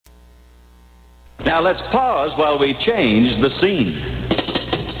Now let's pause while we change the scene.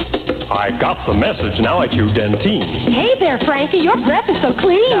 I got the message. Now I chew Dentine. Hey there, Frankie. Your breath is so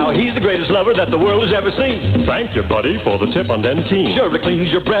clean. Now he's the greatest lover that the world has ever seen. Thank you, buddy, for the tip on Dentine. Sure, it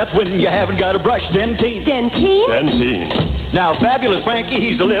cleans your breath when you haven't got a brush. Dentine. Dentine? Dentine. Now, fabulous Frankie,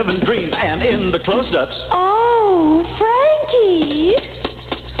 he's the living dream. And in the close-ups... Oh, Frankie.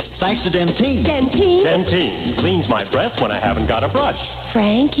 Thanks to Dentine. Dentine? Dentine cleans my breath when I haven't got a brush.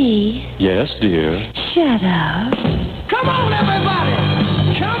 Frankie. Yes, dear. Shut up. Come on, everybody.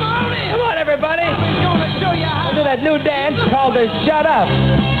 Come on in. Come on, everybody. We're going to show you how We'll do that new dance called the Shut Up.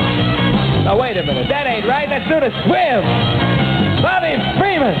 Now, wait a minute. That ain't right. Let's do the swim. Bobby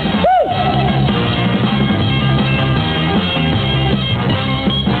Freeman. Woo!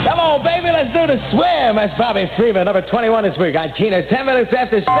 Come on, baby. Let's do the swim. That's Bobby Freeman, number 21 this week on Wknr. 10 minutes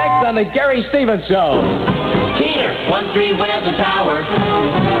after 6 on the Gary Stevens Show. Wknr, 1-3 Weather Tower.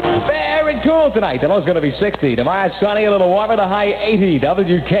 Very cool tonight. The low's going to be 60. Tomorrow, sunny, a little warmer, the high 80.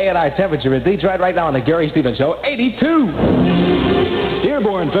 WKNR temperature in Detroit right now on the Gary Stevens Show, 82.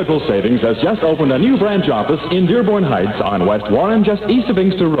 Dearborn Federal Savings has just opened a new branch office in Dearborn Heights on West Warren, just east of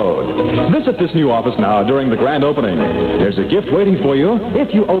Inkster Road. Visit this new office now during the grand opening. There's a gift waiting for you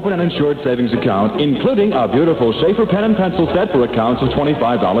if you open an insured savings account, including a beautiful Schaefer pen and pencil set for accounts of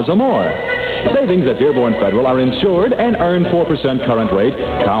 $25 or more. Savings at Dearborn Federal are insured and earn 4% current rate,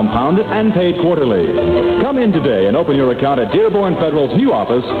 compounded and paid quarterly. Come in today and open your account at Dearborn Federal's new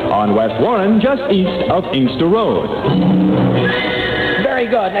office on West Warren, just east of Inkster Road. Very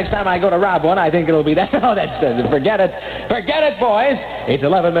good. Next time I go to rob one, I think it'll be that. Oh, that's forget it. Forget it, boys. It's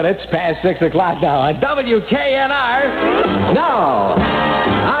 11 minutes past 6 o'clock now on WKNR. Now,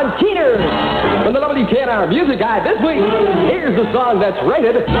 on Wknr, from the WKNR Music Guide this week, here's the song that's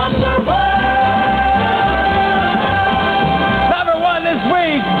rated Number 1 this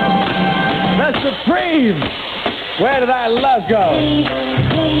week, The Supremes. Where did our love go?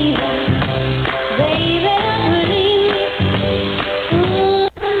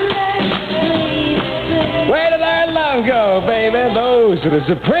 Where did our love go, baby? Those are the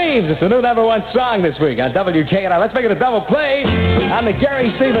Supremes. It's the new number 1 song this week on WKNR. Let's make it a double play on the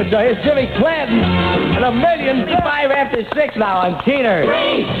Gary Stevens Show. Here's Jimmy Clinton and 1,000,005 after 6 now on Wknr.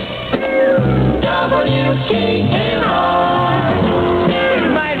 WKNR. Would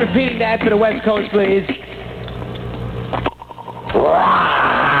you mind repeating that to the West Coast, please?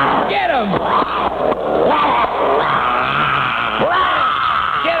 Get him!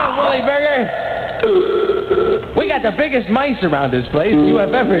 Get him, Willie Berger! We got the biggest mice around this place you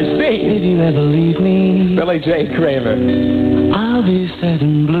have ever seen. Did you ever leave me? Billy J. Kramer. I'll be sad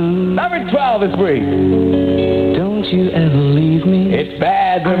and blue. Number 12 this week. Don't you ever leave me? It's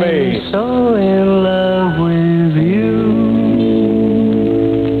bad to me. I'm so in love with you.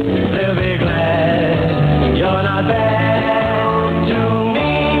 They'll be glad you're not bad to me.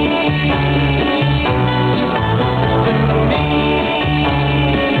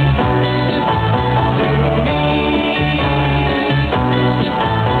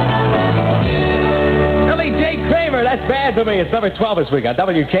 That's bad to me. It's number 12 this week on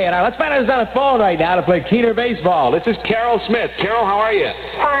WKNR. Let's find out who's on the phone right now to play Wknr baseball. This is Carol Smith. Carol, how are you?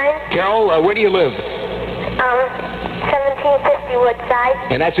 Fine. Carol, where do you live? 1750 Woodside.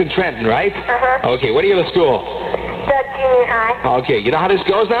 And that's in Trenton, right? Uh-huh. Okay, where do you go to school? The junior high. Okay, you know how this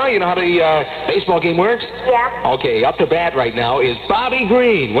goes now? You know how the baseball game works? Yeah. Okay, up to bat right now is Bobby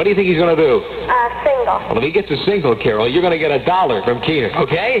Green. What do you think he's going to do? Single. Well, if he gets a single, Carol, you're going to get $1 from Wknr,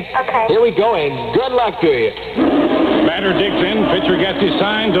 okay? Okay. Here we go, and good luck to you. Batter digs in, pitcher gets his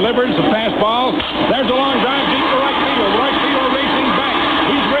sign, delivers the fastball. There's a long drive deep to right field. Right fielder racing back.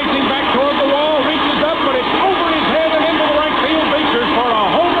 He's racing back toward the wall, reaches up, but it's over his head and into the right field bleachers for a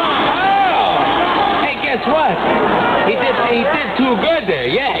home run. Oh! Hey, guess what? He did too good there.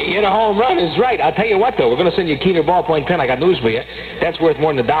 Yeah, he hit a home run. Is right. I'll tell you what, though. We're going to send you a Wknr ballpoint pen. I got news for you. That's worth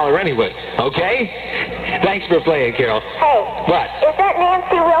more than $1 anyway. Okay? Thanks for playing, Carol. Hey. What? Is that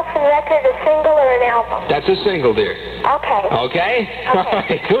Nancy Wilson record a single or an album? That's a single, dear. Okay. Okay? All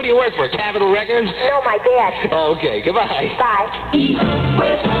right. Who do you work for? Capitol Records? No, my dad. Okay. Goodbye. Bye. East,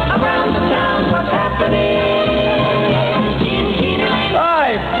 west, around the town, what's happening?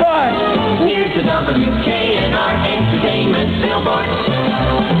 Hi, Buck. Here's the WKNR Entertainment Billboard.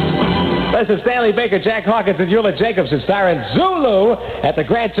 This is Stanley Baker, Jack Hawkins, and Eula Jacobson starring Zulu at the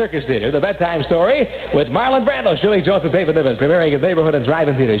Grand Circus Theater. The bedtime story with Marlon Brando, Shirley Jones, and David Niven, premiering at neighborhood and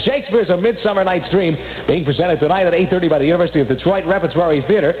drive-in theaters. Shakespeare's A Midsummer Night's Dream, being presented tonight at 8:30 by the University of Detroit Repertory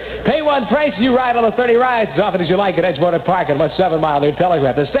Theater. Pay one price, you ride on the 30 rides as often as you like at Edgewater Park and West 7 Mile near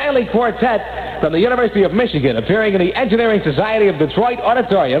Telegraph. The Stanley Quartet from the University of Michigan, appearing in the Engineering Society of Detroit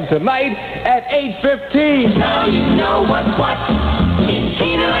Auditorium tonight at 8:15. Now you know what's what in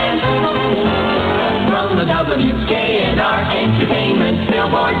Wknr. From the Wknr Entertainment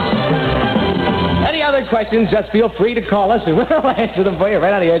Billboards. Any other questions, just feel free to call us, and we'll answer them for you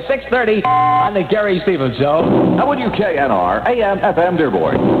right out here at 6:30 on the Gary Stevens Show. WKNR, AM, FM,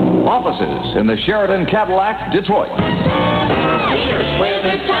 Dearborn. Offices in the Sheridan Cadillac, Detroit. Here's where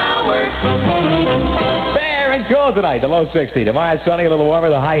the tower. Fair and cool tonight, the low 60. Tomorrow sunny, a little warmer,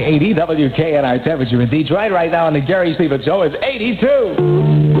 the high 80. WKNR temperature in Detroit right now on the Gary Stevens Show is 82.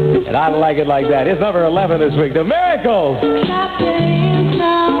 And I like it like that. It's number 11 this week, The Miracles.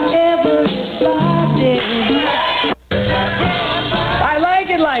 I like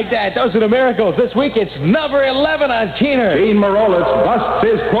it like that. Those are The Miracles. This week it's number 11 on Wknr. Gene Marolis busts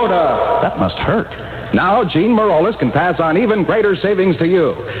his quota. That must hurt. Now, Gene Marolis can pass on even greater savings to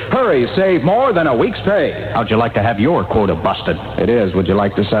you. Hurry, save more than a week's pay. How'd you like to have your quota busted? It is. Would you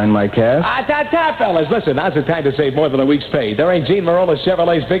like to sign my cash? Fellas. Listen, now's the time to save more than a week's pay. During Gene Marolis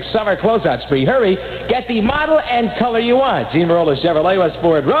Chevrolet's big summer closeout spree. Hurry, get the model and color you want. Gene Marolis Chevrolet,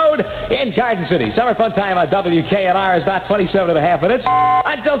 Westport Road in Garden City. Summer fun time on WKNR is not 27 and a half minutes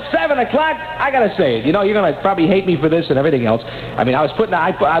until 7 o'clock. I gotta say it. You know, you're gonna probably hate me for this and everything else. I mean, I was putting,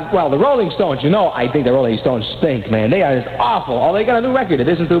 well, the Rolling Stones, you know, I think the Rolling Stones stink, man. They are just awful. Oh, they got a new record. It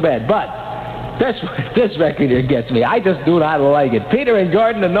isn't too bad. But this record here gets me. I just do not like it. Peter and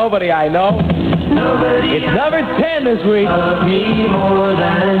Gordon and Nobody I Know. It's number 10 this week. Love me more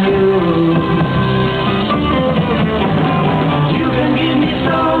than you. You can give me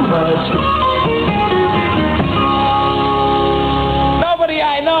so much. Nobody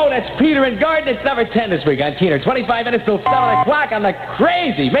I Know. That's Peter and Gordon. It's number 10 this week on Wknr. 25 minutes till 7 o'clock on the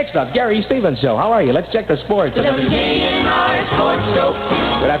crazy mixed-up Gary Stevens Show. How are you? Let's check the sports. WKNR Sports Show.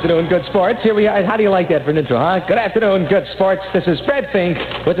 Good afternoon, good sports. Here we are. How do you like that for an intro, huh? Good afternoon, good sports. This is Fred Fink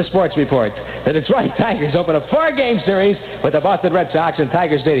with the Sports Report. The Detroit Tigers open a 4-game series with the Boston Red Sox in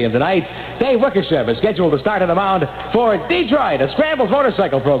Tiger Stadium tonight. Dave Wknr is scheduled to start on the mound for Detroit. A scrambles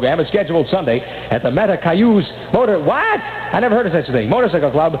motorcycle program is scheduled Sunday at the Meta Cayuse What? I never heard of such a thing.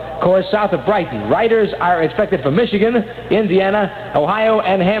 Motorcycle Club, course south of Brighton. Riders are expected from Michigan, Indiana, Ohio,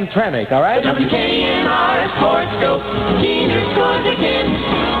 and Hamtramck. All right? WKNR Sports Show. Wknr scores again.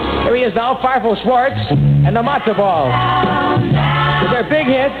 Here he is now, Farfel Schwartz and the matzo ball. With their big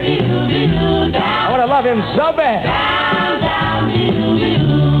hit, I Want to Love Him So Bad.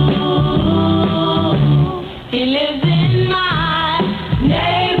 He lives in my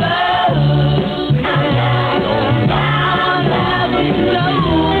neighborhood. I love him so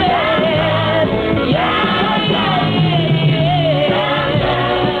bad.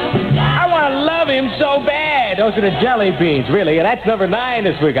 I Want to Love Him So Bad. Those are the Jelly Beans, really. And that's number 9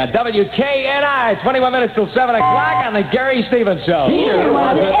 this week on WKNR. 21 minutes till 7 o'clock on the Gary Stevens Show. Here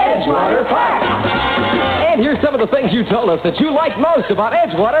was at Edgewater Park. And here's some of the things you told us that you like most about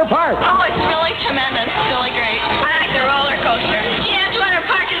Edgewater Park. Oh, it's really tremendous. It's really great. I like the roller coaster. Yeah, Edgewater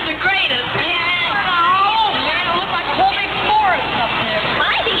Park is the greatest. Yeah. Oh, man, it looks like a whole big forest up there.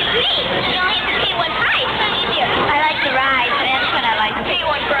 I think it's neat. You don't need to see one price. I like the rides. That's what I like. The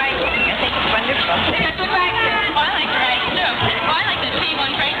P1 Price. I think it's wonderful. It's a great too. Oh, I like the rides, too. Oh, I like the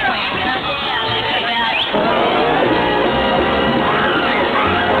P1 Price plane. Yeah, I like that.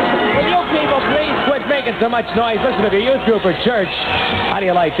 Will you people please quit making so much noise? Listen, if your youth group or church, how do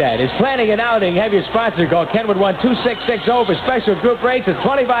you like that? Is planning an outing, have your sponsor call Kenwood 12660 for special group rates of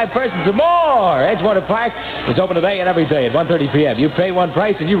 25 persons or more. Edgewater Park is open today and every day at 1:30 p.m. You pay one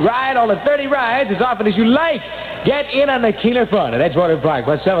price and you ride all the 30 rides as often as you like. Get in on the Wknr fun at Edgewater Park,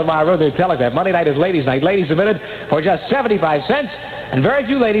 West 7 Mile Road near Telegraph. Monday night is ladies' night. Ladies admitted for just 75 cents. And very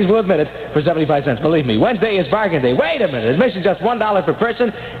few ladies will admit it for 75 cents. Believe me. Wednesday is bargain day. Wait a minute. Admission just $1 per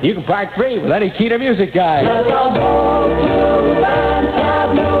person. You can park free with any Wknr music guy.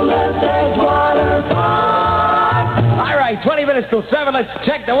 All right, 20 minutes till 7. Let's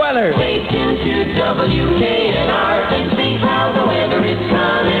check the weather. Stay tuned to WKNR and see how the weather is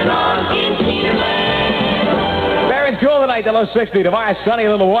coming on in Wknrland. Fair and cool tonight, the low 60. Tomorrow, sunny,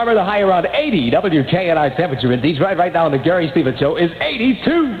 a little warmer, the high around 80. WKNR temperature in Detroit right now on the Gary Stevens Show is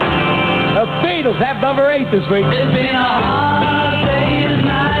 82. The Beatles have number 8 this week. It's been a hard day's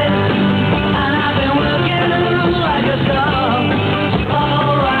night, and I've been working like a dog.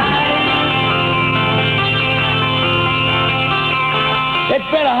 All right. It's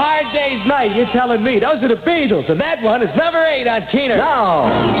been a hard day's night, you're telling me. Those are the Beatles, and that one is number 8 on Wknr.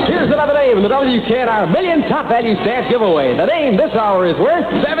 Now, here's another name in the WKNR Million Top Value Stamp giveaway. The name this hour is worth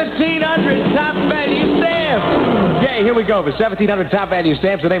 $1,700 top value stamp. Okay, here we go for 1,700 top value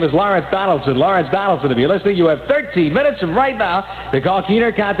stamps. The name is Lawrence Donaldson. Lawrence Donaldson, if you're listening, you have 13 minutes from right now to call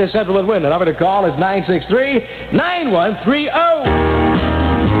Wknr, Contest Central, and win. The number to call is 963-9130.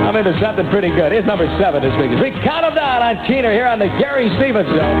 I'm into something pretty good. Here's number 7 this week. As we count them down on Wknr here on the Gary Stevens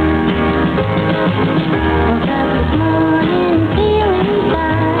Show.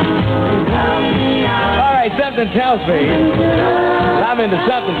 All right, something tells me I'm into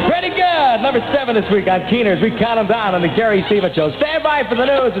something pretty good. Number 7 this week on Wknr as we count them down on the Gary Stevens Show. Stand by for the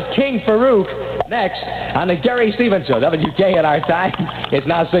news. It's King Farouk next on the Gary Stevens Show. WKNR time. It's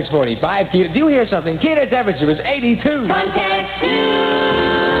now 6:45. Wknr, do you hear something? Wknr temperature is 82. Contact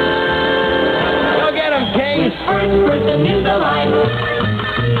Go get him, King. first person in the line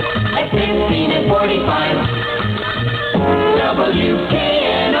at 16 and 45.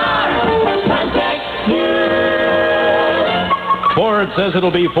 WKNR. Contact Ford says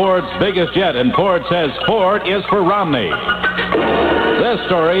it'll be Ford's biggest yet, and Ford says Ford is for Romney. This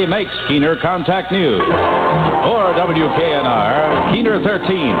story makes Wknr Contact News. For WKNR, Wknr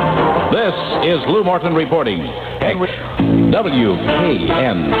 13. This is Lou Morton reporting. WKNR.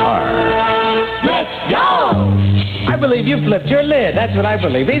 Let's go! I believe you flipped your lid. That's what I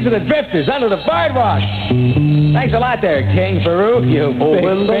believe. These are the drifters under the boardwalk. Thanks a lot there, King Farouk, you big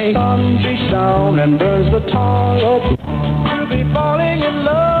when the thing. sun beats down and burns the tar up, you'll be falling in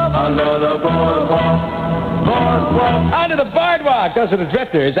love under the boardwalk. Under the boardwalk. Those are the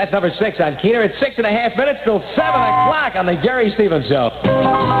drifters. That's number 6 on Wknr. It's 6.5 minutes till 7 o'clock on the Gary Stevens Show.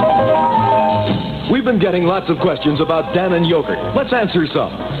 We've been getting lots of questions about Dannon yogurt. Let's answer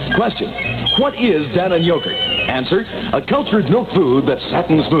some. Question: what is Dannon yogurt? Answer: a cultured milk food that's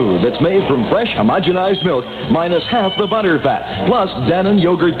satin smooth. That's made from fresh, homogenized milk minus half the butter fat, plus Dannon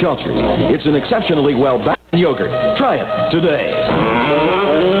yogurt cultures. It's an exceptionally well-balanced yogurt. Try it today.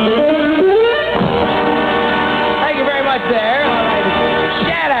 Thank you very much there.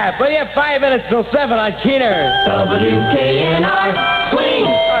 Shut up. Well, you have 5 minutes till 7 on Wknr. WKNR. Swing!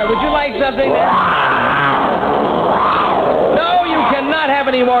 All right, would you like something? No, you cannot have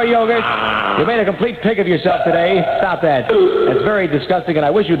any more yogurt. You made a complete pig of yourself today. Stop that. That's very disgusting, and I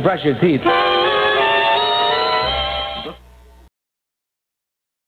wish you'd brush your teeth.